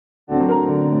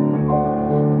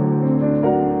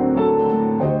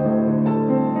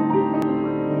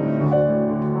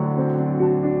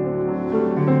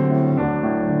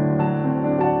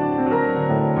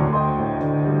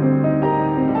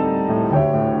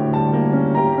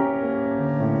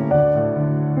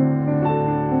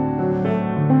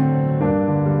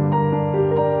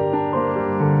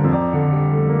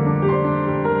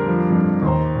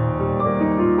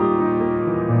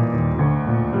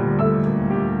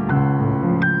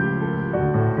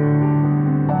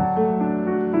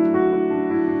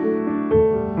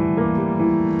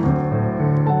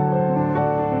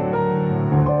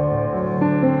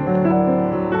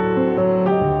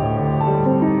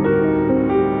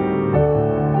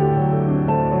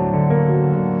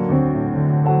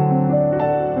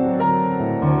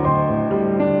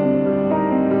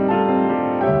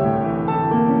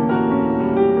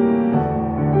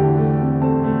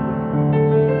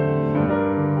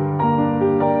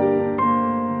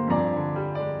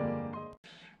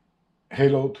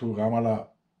Hello to Ramallah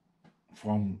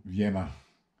from Vienna.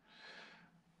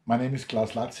 My name is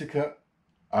Klaus Laczika.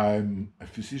 I'm a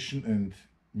physician and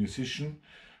musician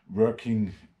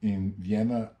working in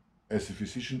Vienna as a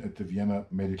physician at the Vienna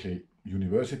Medical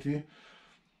University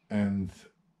and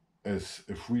as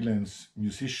a freelance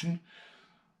musician.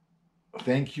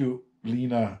 Thank you,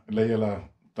 Lina Layala,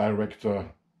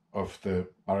 Director of the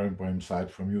Barenboim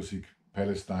Site for Music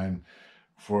Palestine,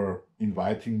 for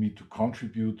inviting me to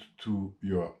contribute to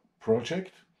your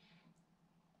project.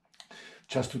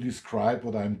 Just to describe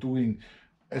what I'm doing,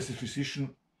 as a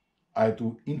physician, I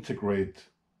do integrate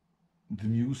the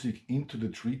music into the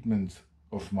treatment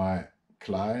of my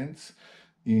clients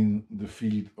in the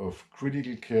field of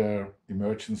critical care,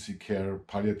 emergency care,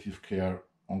 palliative care,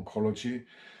 oncology.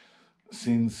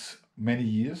 Since many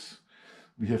years,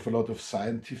 we have a lot of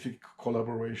scientific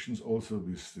collaborations also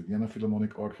with the Vienna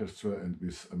Philharmonic Orchestra and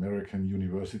with American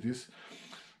universities.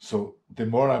 So the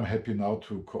more I'm happy now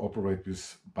to cooperate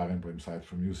with Barenboim Site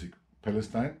for Music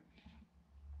Palestine.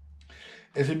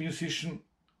 As a musician,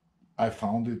 I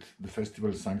founded the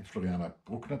festival St. Florian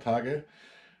Bruckner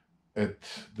at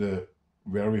the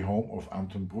very home of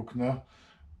Anton Bruckner,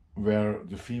 where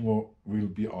the FIMO will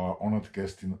be our honored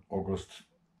guest in August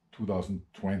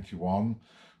 2021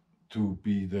 to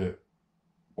be the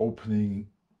opening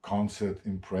concert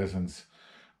in presence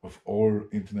of all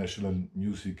international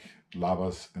music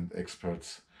lovers and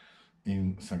experts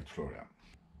in St. Florian.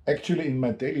 Actually, in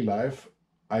my daily life,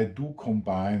 I do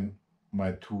combine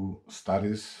my two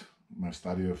studies, my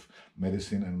study of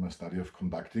medicine and my study of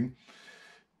conducting,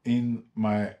 in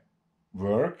my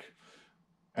work,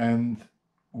 and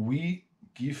we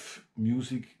give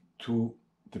music to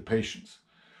the patients.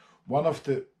 One of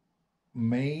the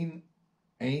main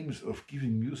aims of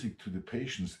giving music to the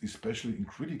patients, especially in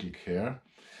critical care,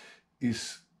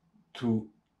 is to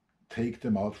take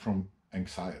them out from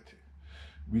anxiety,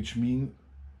 which means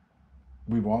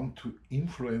we want to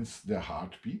influence their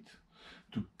heartbeat,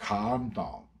 to calm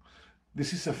down.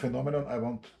 This is a phenomenon I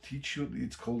want to teach you.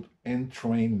 It's called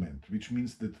entrainment, which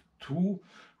means that two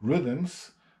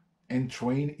rhythms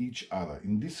entrain each other.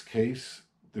 In this case,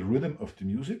 the rhythm of the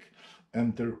music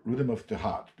and the rhythm of the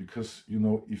heart, because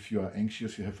if you are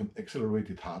anxious, you have an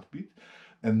accelerated heartbeat,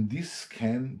 and this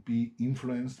can be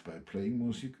influenced by playing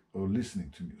music or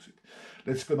listening to music.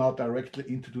 Let's go now directly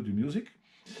into the music.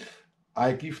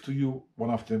 I give to you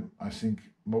one of the, I think,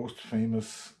 most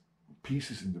famous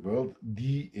pieces in the world,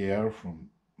 the air from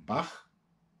Bach.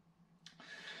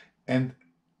 And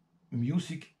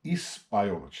music is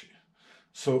biology.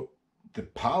 So the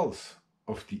pulse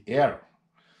of the air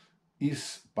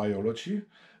is biology,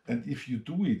 and if you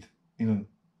do it in a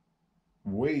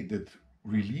way that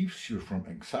relieves you from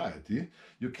anxiety,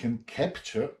 you can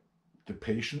capture the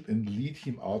patient and lead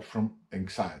him out from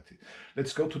anxiety.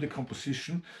 Let's go to the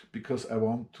composition, because I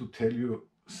want to tell you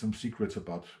some secrets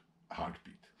about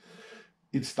heartbeat.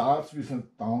 It starts with a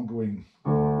down-going,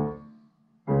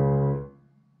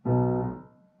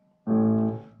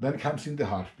 then comes in the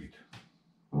heartbeat.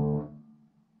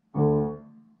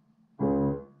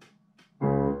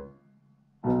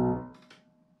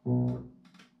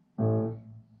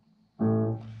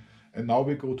 And now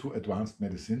we go to advanced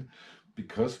medicine,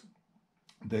 because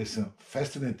there's a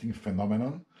fascinating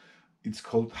phenomenon. It's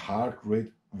called heart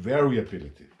rate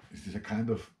variability. This is a kind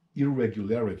of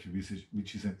irregularity,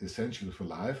 which is essential for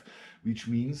life, which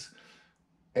means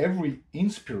every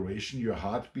inspiration, your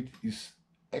heartbeat is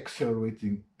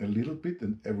accelerating a little bit,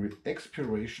 and every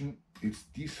expiration, it's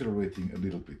decelerating a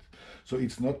little bit. So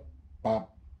it's not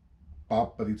bop,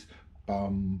 bop, but it's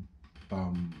bum,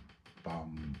 bum,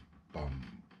 bum,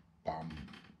 bum, bum,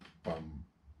 bum,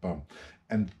 bum.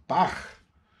 And Bach,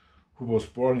 who was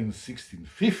born in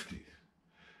 1650,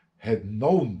 had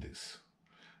known this.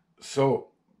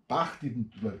 So Bach didn't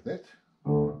do like that,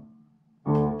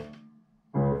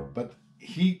 but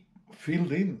he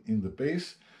filled in the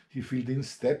bass, he filled in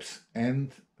steps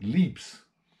and leaps.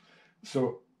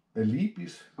 So a leap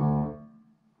is,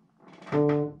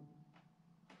 and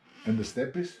the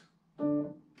step is,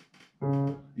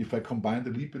 if I combine the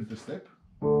leap and the step,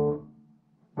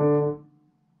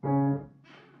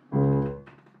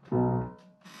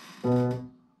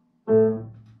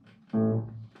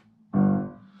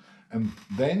 and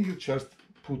then you just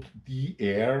put the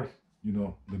air,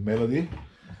 the melody,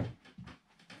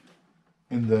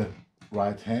 in the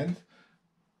right hand,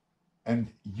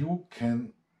 and you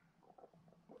can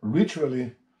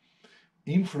literally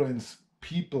influence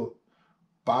people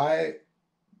by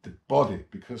the body,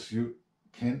 because you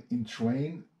can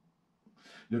entrain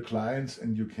your clients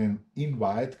and you can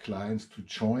invite clients to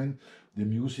join the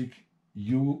music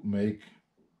you make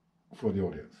for the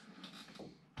audience.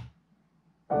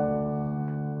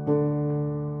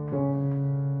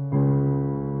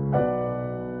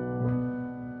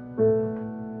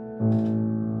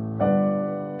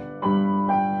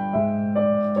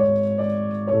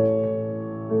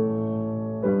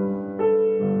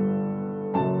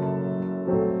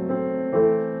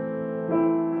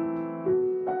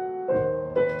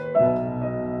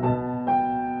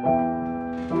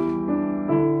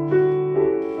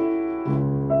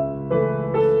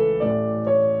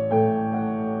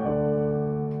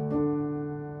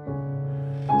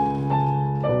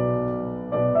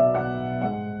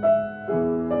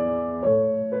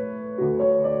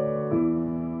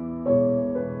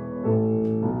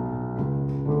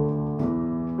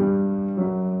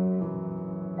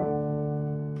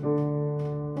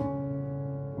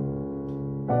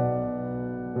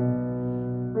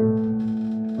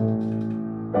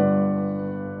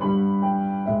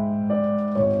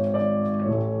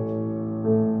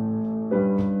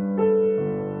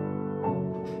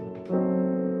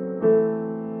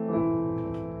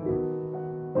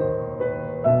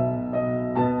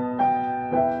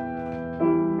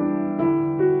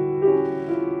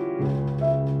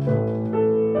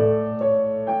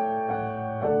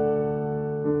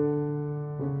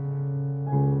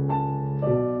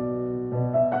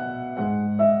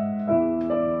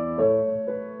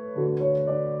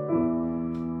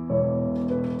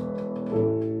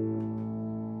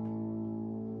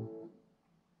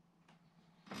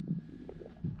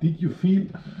 Did you feel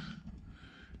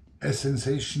a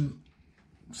sensation,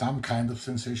 some kind of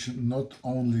sensation, not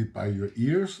only by your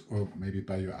ears or maybe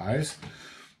by your eyes,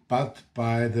 but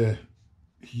by the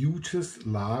hugest,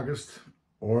 largest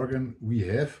organ we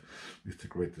have, with the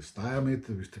greatest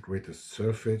diameter, with the greatest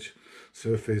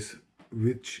surface,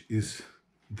 which is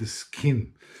the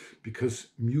skin? Because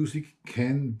music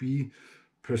can be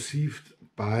perceived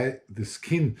by the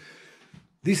skin.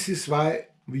 This is why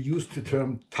we use the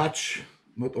term touch,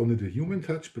 not only the human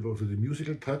touch, but also the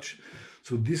musical touch.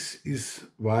 So this is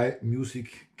why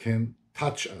music can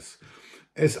touch us.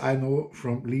 As I know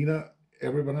from Lena,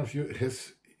 every one of you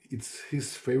it's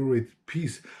his favorite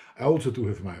piece. I also do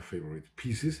have my favorite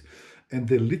pieces, and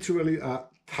they literally are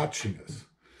touching us.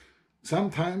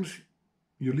 Sometimes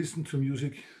you listen to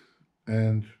music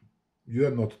and you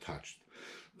are not touched.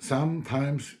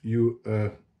 Sometimes you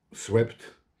are swept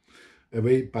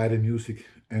away by the music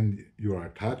and you are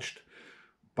touched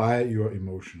by your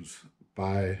emotions,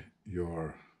 by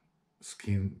your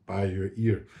skin, by your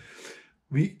ear.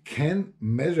 We can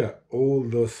measure all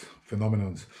those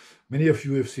phenomena. Many of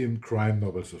you have seen crime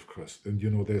novels, of course, and you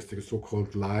know there's the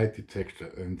so-called lie detector.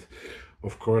 And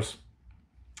of course,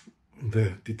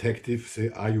 the detectives say,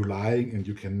 are you lying? And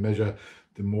you can measure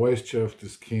the moisture of the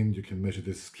skin, you can measure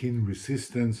the skin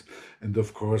resistance, and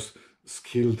of course,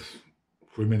 skilled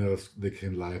criminals, they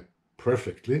can lie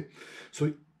perfectly.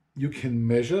 So you can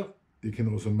measure, you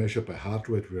can also measure by heart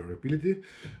rate variability,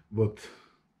 what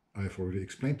I've already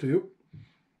explained to you.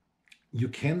 You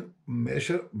can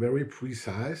measure very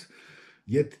precise,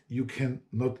 yet you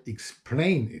cannot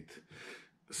explain it.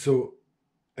 So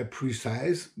a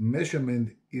precise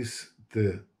measurement is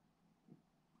the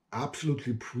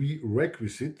absolutely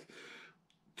prerequisite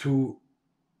to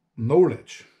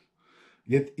knowledge,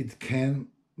 yet it can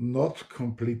not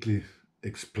completely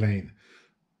explain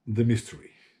the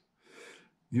mystery.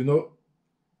 You know,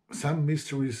 some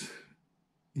mysteries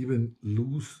even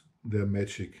lose their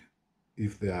magic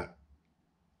if they are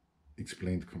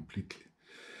explained completely.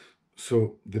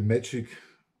 So the magic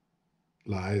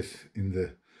lies in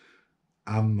the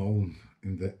unknown,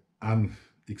 in the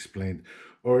unexplained.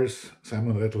 Or as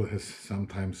Simon Rattle has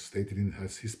sometimes stated in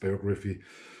his biography,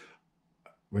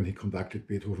 when he conducted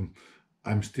Beethoven,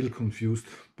 I'm still confused,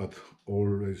 but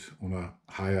always on a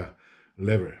higher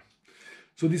level.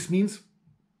 So this means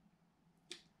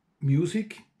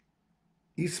music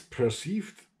is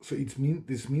perceived, so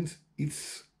this means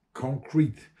it's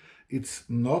concrete, it's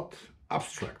not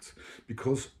abstract,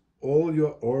 because all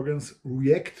your organs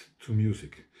react to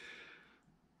music.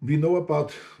 We know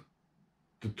about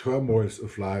the turmoils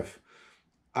of life.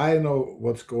 I know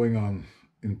what's going on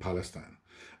in Palestine.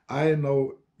 I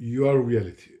know your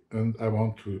reality, and I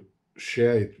want to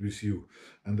share it with you,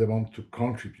 and I want to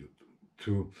contribute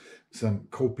to some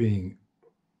coping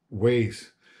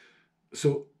ways.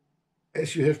 So,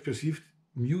 as you have perceived,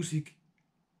 music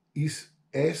is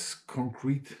as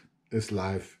concrete as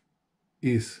life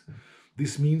is.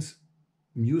 This means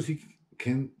music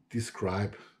can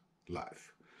describe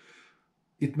life.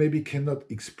 It maybe cannot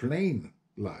explain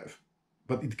life,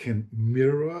 but it can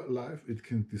mirror life, it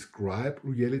can describe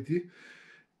reality,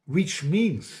 which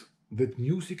means that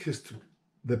music has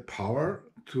the power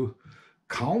to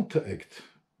counteract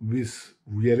with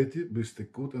reality, with the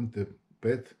good and the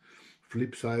bad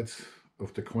flip sides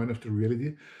of the coin of the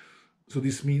reality. So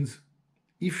this means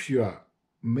if you are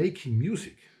making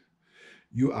music,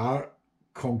 you are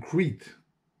concrete.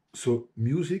 So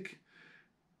music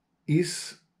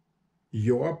is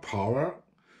your power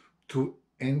to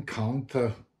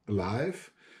encounter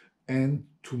life and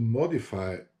to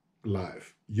modify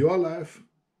life, your life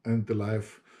and the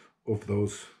life of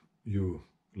those you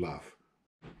love.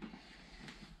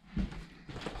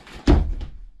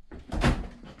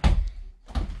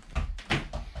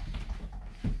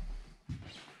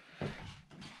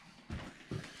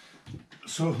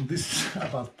 So this is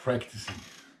about practicing.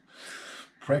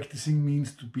 Practicing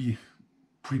means to be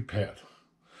prepared.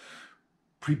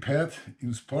 Prepared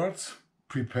in sports,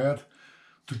 prepared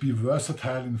to be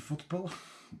versatile in football,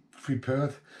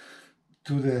 prepared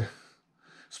to the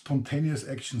spontaneous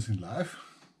actions in life.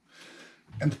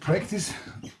 And practice,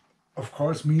 of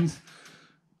course, means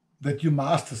that you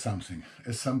master something,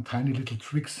 as some tiny little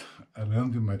tricks I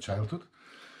learned in my childhood.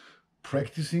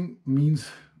 Practicing means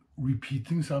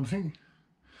repeating something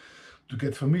to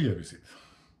get familiar with it,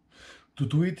 to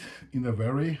do it in a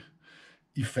very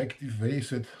effective way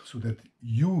so that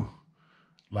you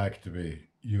like the way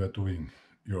you are doing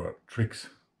your tricks.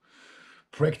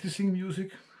 Practicing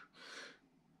music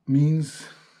means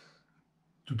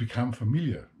to become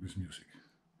familiar with music,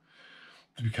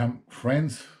 to become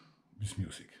friends with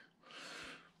music.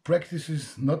 Practice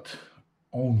is not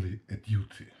only a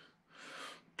duty.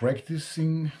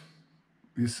 Practicing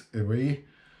is a way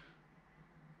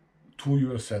to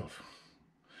yourself,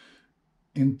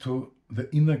 into the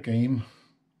inner game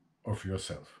of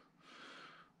yourself.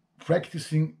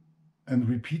 Practicing and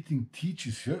repeating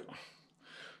teaches you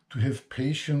to have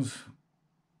patience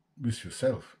with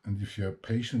yourself. And if you are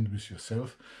patient with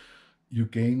yourself, you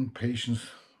gain patience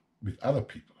with other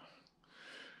people.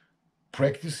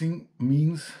 Practicing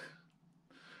means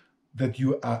that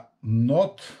you are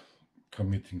not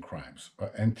committing crimes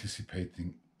or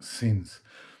anticipating sins.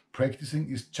 Practicing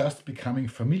is just becoming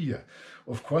familiar.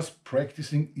 Of course,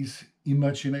 practicing is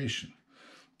imagination.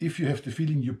 If you have the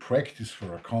feeling you practice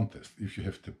for a contest, if you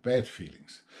have the bad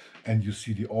feelings, and you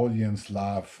see the audience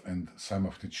laugh and some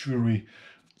of the jury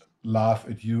laugh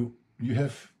at you, you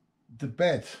have the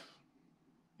bad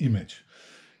image.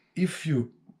 If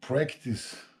you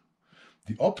practice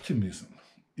the optimism,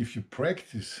 if you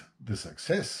practice the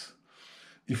success,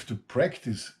 if you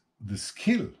practice the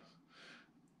skill,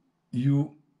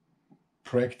 you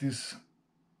practice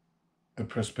a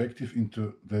perspective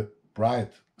into the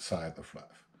bright side of life.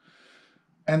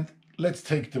 And let's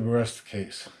take the worst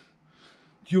case.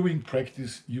 During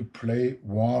practice, you play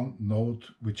one note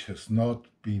which has not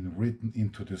been written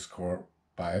into the score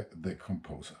by the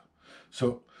composer.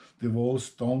 So the walls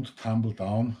don't tumble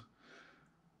down.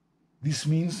 This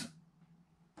means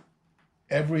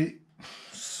every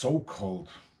so-called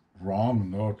wrong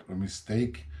note or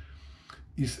mistake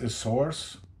is a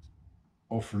source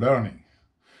of learning.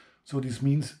 So this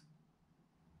means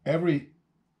every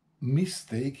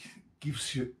mistake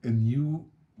gives you a new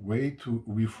way to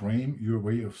reframe your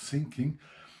way of thinking.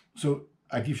 So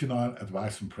I give you now an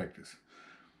advice in practice.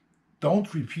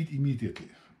 Don't repeat immediately.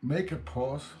 Make a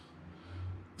pause,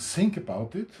 think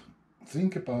about it,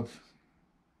 think about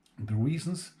the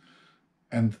reasons,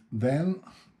 and then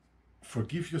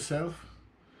forgive yourself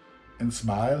and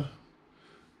smile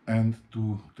and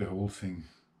do the whole thing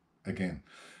again.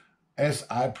 As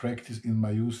I practice in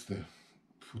my youth the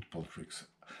football tricks,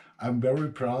 I'm very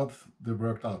proud they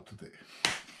worked out today.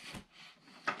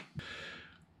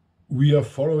 We are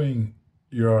following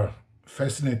your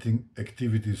fascinating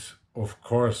activities, of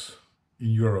course, in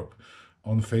Europe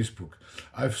on Facebook.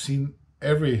 I've seen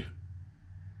every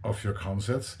of your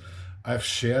concerts. I've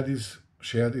shared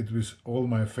it with all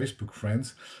my Facebook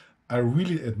friends. I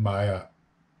really admire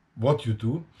what you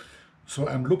do. So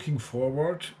I'm looking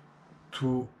forward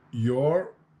to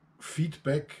your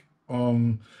feedback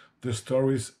on the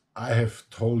stories I have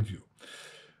told you.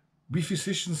 We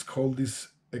physicians call this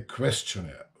a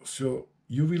questionnaire. So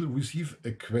you will receive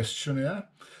a questionnaire,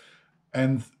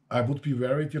 and I would be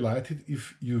very delighted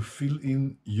if you fill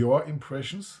in your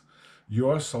impressions,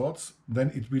 your thoughts.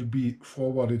 Then it will be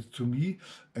forwarded to me,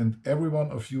 and every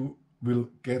one of you will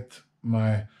get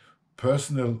my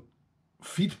personal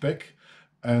feedback,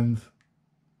 and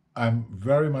I'm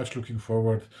very much looking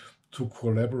forward to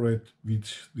collaborate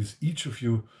with each of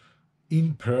you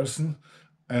in person,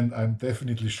 and I'm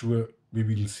definitely sure we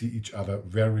will see each other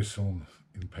very soon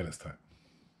in Palestine.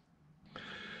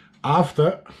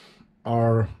 After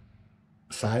our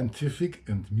scientific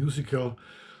and musical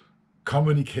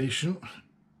communication,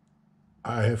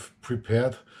 I have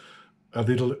prepared a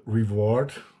little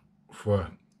reward for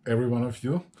every one of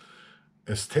you,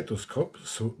 a stethoscope,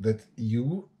 so that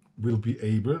you will be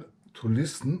able to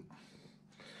listen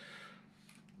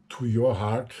to your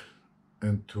heart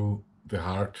and to the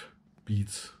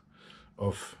heartbeats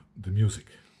of the music.